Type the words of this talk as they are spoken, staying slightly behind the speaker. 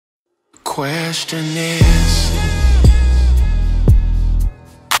question is,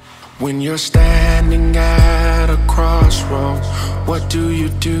 when you're standing at a crossroads, what do you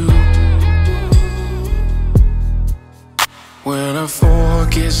do? When a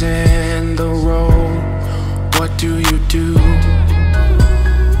fork is in the road, what do you do?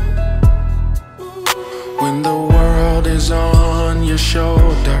 When the world is on your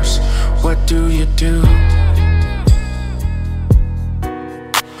shoulders, what do you do?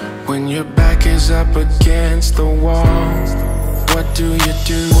 When your back is up against the wall, what do you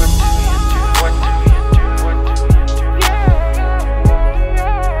do?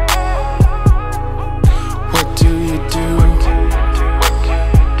 What do you do?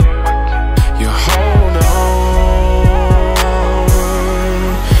 You hold on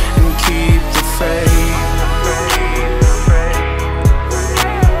and keep the faith.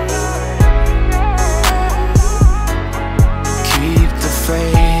 Keep the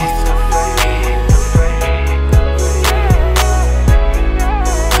faith.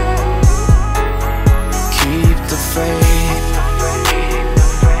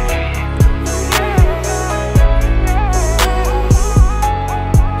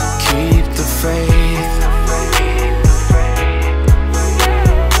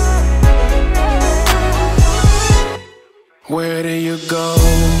 Where do you go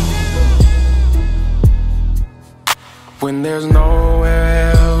when there's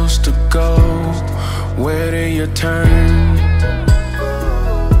nowhere else to go? Where do you turn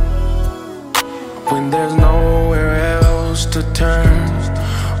when there's nowhere else to turn?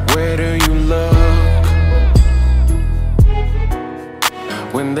 Where do you look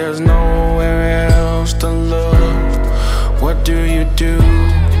when there's nowhere else to look? What do you do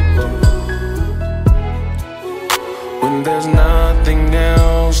when there's nothing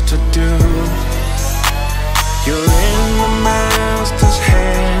else to do? You're in the master's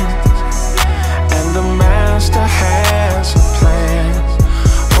hands, and the master has a plan.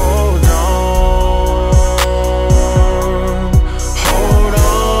 Hold on, hold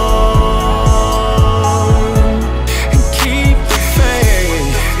on, and keep the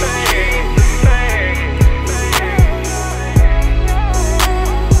faith.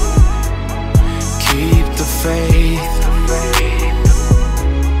 Keep the faith.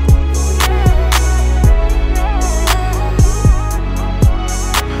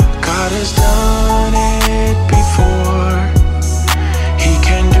 God has done it before, He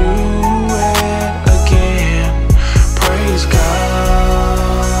can do it again. Praise God,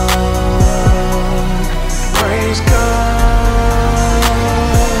 praise God.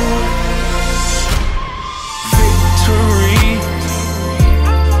 Victory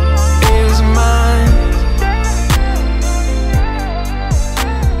is mine.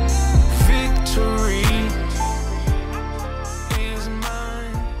 Victory is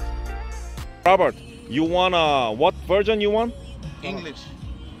mine. Robert, you want what version you want? English.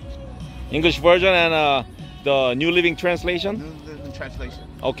 English version and the New Living Translation? The translation.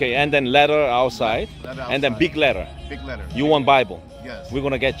 Okay, and then letter outside, Letter and then outside. big letter. Big letter. You want Bible? Yes. We're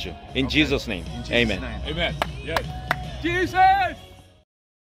gonna get you. In Okay. Jesus' name. In Jesus' Amen. name. Amen. Yes. Jesus!